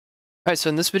Alright, so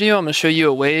in this video, I'm going to show you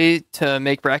a way to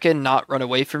make Bracken not run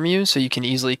away from you so you can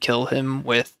easily kill him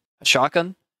with a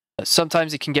shotgun.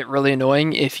 Sometimes it can get really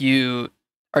annoying if you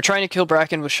are trying to kill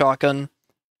Bracken with shotgun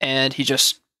and he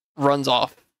just runs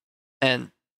off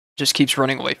and just keeps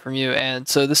running away from you. And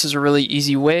so this is a really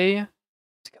easy way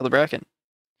to kill the Bracken.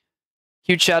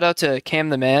 Huge shout out to Cam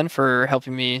the Man for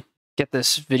helping me get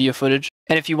this video footage.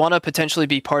 And if you want to potentially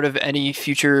be part of any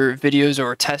future videos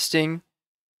or testing,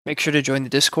 make sure to join the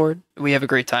Discord. We have a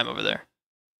great time over there.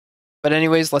 But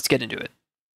anyways, let's get into it.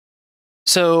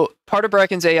 So part of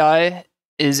Bracken's AI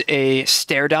is a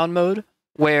stare down mode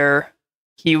where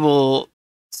he will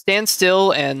stand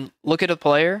still and look at a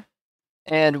player.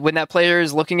 And when that player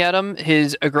is looking at him,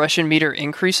 his aggression meter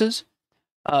increases.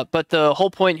 But the whole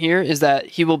point here is that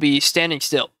he will be standing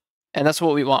still. And that's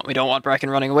what we want. We don't want Bracken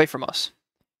running away from us.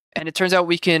 And it turns out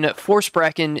we can force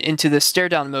Bracken into the stare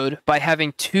down mode by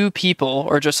having two people,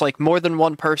 or just like more than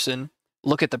one person,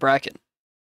 look at the Bracken.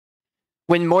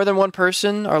 When more than one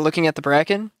person are looking at the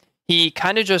Bracken, he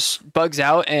kind of just bugs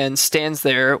out and stands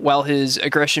there while his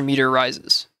aggression meter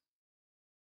rises.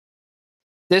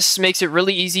 This makes it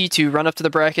really easy to run up to the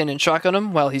Bracken and shotgun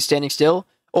him while he's standing still,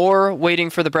 or waiting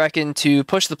for the Bracken to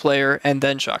push the player and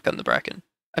then shotgun the Bracken.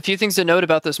 A few things to note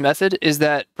about this method is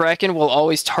that Bracken will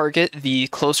always target the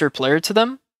closer player to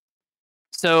them.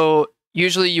 So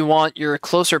usually you want your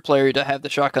closer player to have the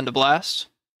shotgun to blast,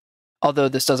 although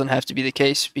this doesn't have to be the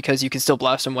case because you can still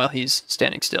blast him while he's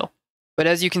standing still. But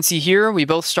as you can see here, we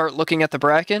both start looking at the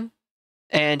Bracken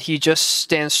and he just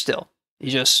stands still. He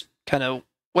just kind of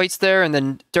waits there, and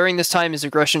then during this time his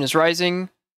aggression is rising.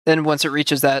 Then once it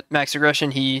reaches that max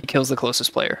aggression, he kills the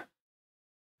closest player.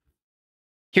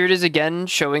 Here it is again,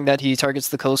 showing that he targets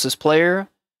the closest player.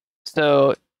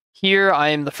 So here I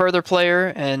am the further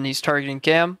player, and he's targeting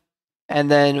Cam. And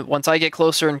then once I get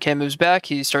closer and Cam moves back,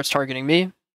 he starts targeting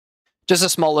me. Just a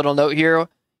small little note here,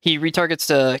 he retargets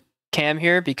to Cam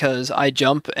here because I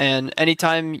jump, and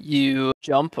anytime you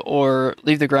jump or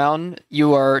leave the ground,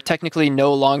 you are technically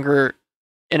no longer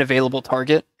an available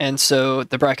target, and so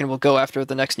the Bracken will go after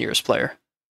the next nearest player.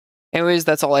 Anyways,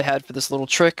 that's all I had for this little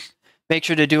trick. Make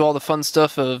sure to do all the fun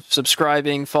stuff of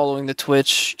subscribing, following the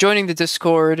Twitch, joining the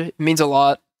Discord. It means a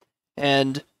lot.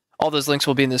 And all those links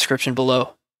will be in the description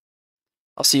below.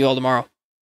 I'll see you all tomorrow.